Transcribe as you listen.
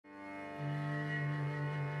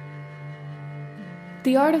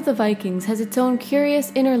The art of the Vikings has its own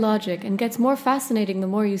curious inner logic and gets more fascinating the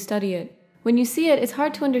more you study it. When you see it, it's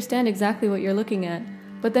hard to understand exactly what you're looking at,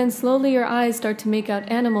 but then slowly your eyes start to make out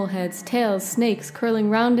animal heads, tails, snakes curling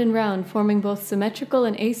round and round, forming both symmetrical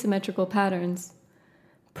and asymmetrical patterns.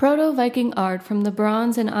 Proto-Viking art from the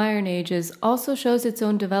Bronze and Iron Ages also shows its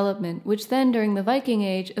own development, which then during the Viking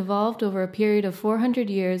Age evolved over a period of 400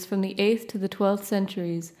 years from the 8th to the 12th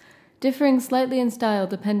centuries, differing slightly in style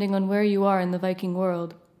depending on where you are in the Viking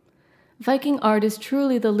world. Viking art is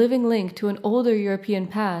truly the living link to an older European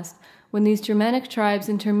past, when these Germanic tribes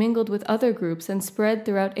intermingled with other groups and spread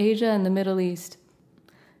throughout Asia and the Middle East.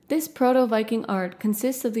 This Proto-Viking art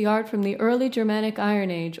consists of the art from the early Germanic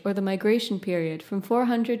Iron Age, or the Migration period, from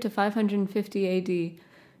 400 to 550 AD,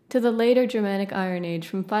 to the later Germanic Iron Age,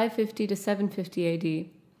 from 550 to 750 AD.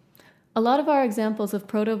 A lot of our examples of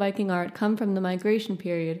Proto-Viking art come from the Migration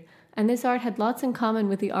period, and this art had lots in common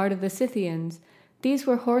with the art of the Scythians. These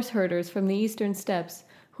were horse herders from the eastern steppes,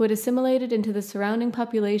 who had assimilated into the surrounding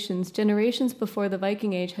populations generations before the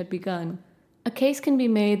Viking Age had begun. A case can be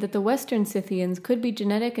made that the Western Scythians could be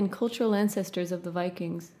genetic and cultural ancestors of the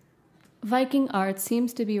Vikings. Viking art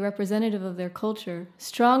seems to be representative of their culture,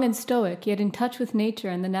 strong and stoic, yet in touch with nature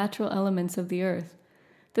and the natural elements of the earth.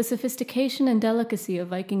 The sophistication and delicacy of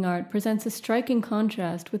Viking art presents a striking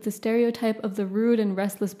contrast with the stereotype of the rude and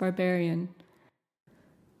restless barbarian.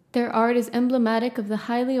 Their art is emblematic of the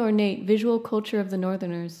highly ornate visual culture of the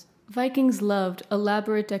Northerners. Vikings loved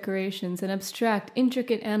elaborate decorations and abstract,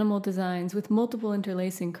 intricate animal designs with multiple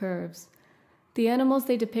interlacing curves. The animals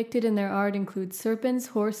they depicted in their art include serpents,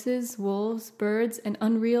 horses, wolves, birds, and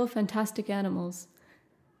unreal, fantastic animals.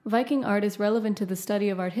 Viking art is relevant to the study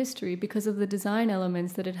of art history because of the design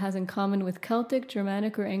elements that it has in common with Celtic,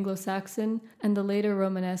 Germanic, or Anglo-Saxon, and the later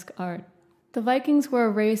Romanesque art. The Vikings were a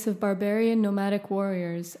race of barbarian nomadic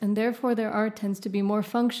warriors, and therefore their art tends to be more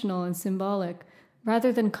functional and symbolic,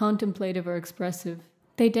 rather than contemplative or expressive.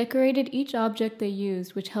 They decorated each object they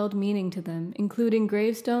used which held meaning to them, including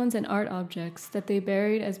gravestones and art objects that they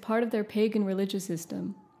buried as part of their pagan religious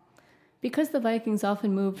system. Because the Vikings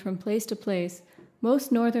often moved from place to place,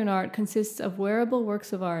 most northern art consists of wearable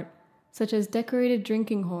works of art, such as decorated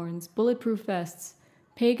drinking horns, bulletproof vests,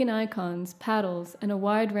 pagan icons, paddles, and a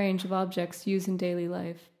wide range of objects used in daily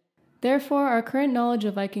life. Therefore, our current knowledge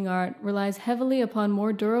of Viking art relies heavily upon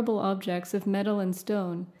more durable objects of metal and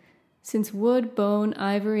stone, since wood, bone,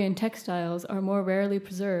 ivory, and textiles are more rarely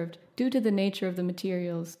preserved due to the nature of the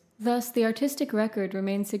materials. Thus, the artistic record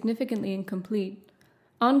remains significantly incomplete.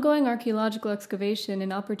 Ongoing archaeological excavation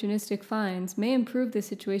and opportunistic finds may improve this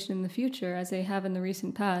situation in the future, as they have in the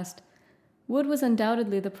recent past. Wood was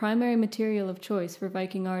undoubtedly the primary material of choice for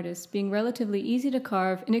Viking artists, being relatively easy to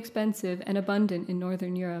carve, inexpensive, and abundant in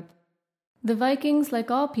Northern Europe. The Vikings, like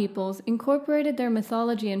all peoples, incorporated their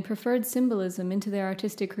mythology and preferred symbolism into their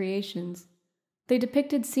artistic creations. They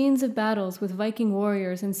depicted scenes of battles with Viking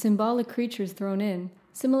warriors and symbolic creatures thrown in,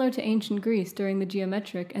 similar to ancient Greece during the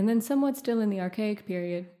geometric and then somewhat still in the archaic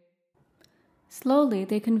period. Slowly,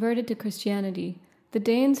 they converted to Christianity, the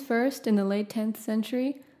Danes first in the late 10th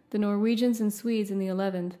century, the Norwegians and Swedes in the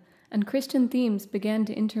 11th, and Christian themes began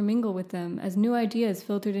to intermingle with them as new ideas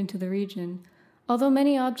filtered into the region. Although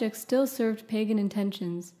many objects still served pagan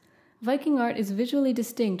intentions, Viking art is visually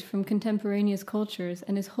distinct from contemporaneous cultures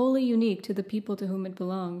and is wholly unique to the people to whom it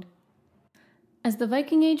belonged. As the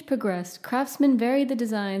Viking Age progressed, craftsmen varied the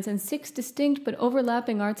designs and 6 distinct but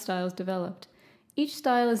overlapping art styles developed. Each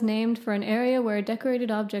style is named for an area where a decorated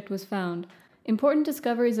object was found. Important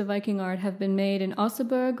discoveries of Viking art have been made in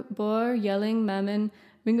Oseberg, Bor, Jelling, Mammon,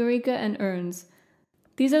 Ringerike, and Urns.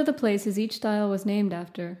 These are the places each style was named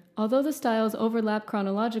after. Although the styles overlap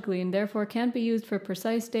chronologically and therefore can't be used for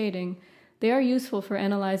precise dating, they are useful for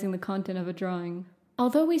analyzing the content of a drawing.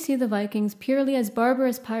 Although we see the Vikings purely as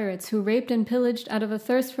barbarous pirates who raped and pillaged out of a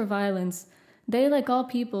thirst for violence, they, like all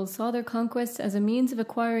peoples, saw their conquests as a means of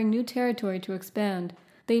acquiring new territory to expand.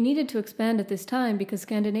 They needed to expand at this time because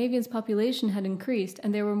Scandinavia's population had increased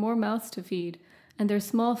and there were more mouths to feed, and their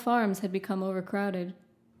small farms had become overcrowded.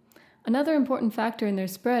 Another important factor in their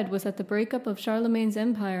spread was that the breakup of Charlemagne's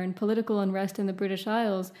empire and political unrest in the British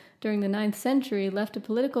Isles during the 9th century left a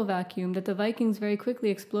political vacuum that the Vikings very quickly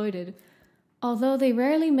exploited. Although they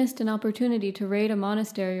rarely missed an opportunity to raid a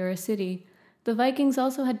monastery or a city, the Vikings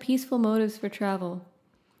also had peaceful motives for travel.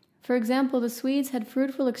 For example, the Swedes had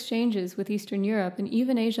fruitful exchanges with Eastern Europe and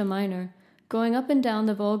even Asia Minor, going up and down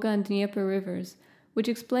the Volga and Dnieper rivers, which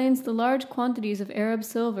explains the large quantities of Arab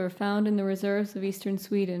silver found in the reserves of eastern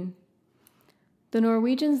Sweden. The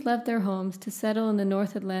Norwegians left their homes to settle in the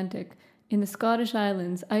North Atlantic, in the Scottish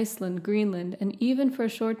Islands, Iceland, Greenland, and even for a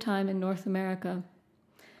short time in North America.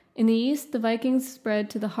 In the east, the Vikings spread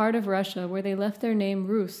to the heart of Russia, where they left their name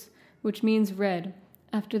Rus, which means red,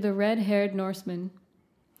 after the red-haired Norsemen.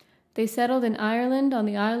 They settled in Ireland, on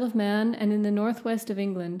the Isle of Man, and in the northwest of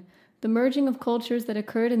England. The merging of cultures that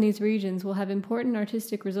occurred in these regions will have important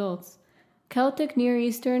artistic results. Celtic, Near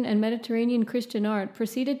Eastern, and Mediterranean Christian art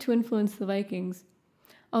proceeded to influence the Vikings.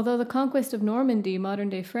 Although the conquest of Normandy,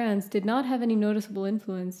 modern-day France, did not have any noticeable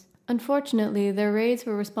influence, unfortunately, their raids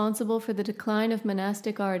were responsible for the decline of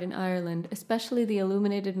monastic art in Ireland, especially the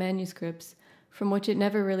illuminated manuscripts, from which it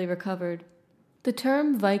never really recovered. The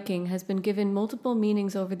term Viking has been given multiple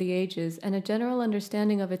meanings over the ages, and a general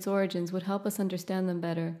understanding of its origins would help us understand them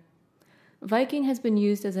better. Viking has been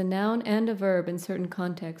used as a noun and a verb in certain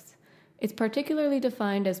contexts. It's particularly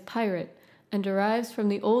defined as pirate and derives from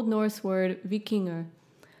the Old Norse word vikingur.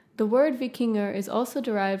 The word vikingur is also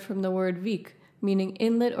derived from the word vik, meaning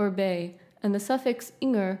inlet or bay, and the suffix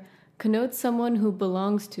ingur connotes someone who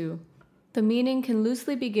belongs to. The meaning can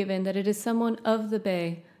loosely be given that it is someone of the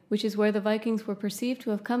bay, which is where the Vikings were perceived to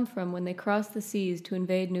have come from when they crossed the seas to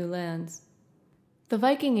invade new lands. The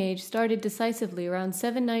Viking Age started decisively around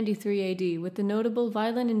 793 AD with the notable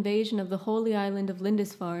violent invasion of the holy island of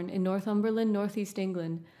Lindisfarne in Northumberland, northeast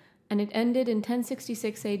England, and it ended in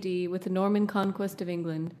 1066 AD with the Norman conquest of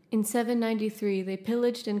England. In 793, they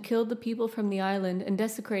pillaged and killed the people from the island and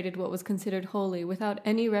desecrated what was considered holy without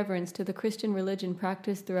any reverence to the Christian religion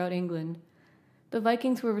practiced throughout England. The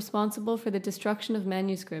Vikings were responsible for the destruction of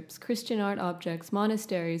manuscripts, Christian art objects,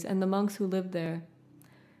 monasteries, and the monks who lived there.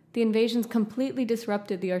 The invasions completely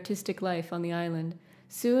disrupted the artistic life on the island.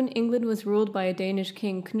 Soon, England was ruled by a Danish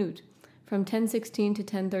king, Knut, from 1016 to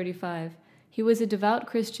 1035. He was a devout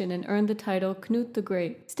Christian and earned the title Knut the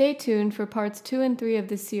Great. Stay tuned for parts 2 and 3 of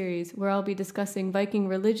this series, where I'll be discussing Viking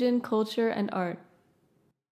religion, culture, and art.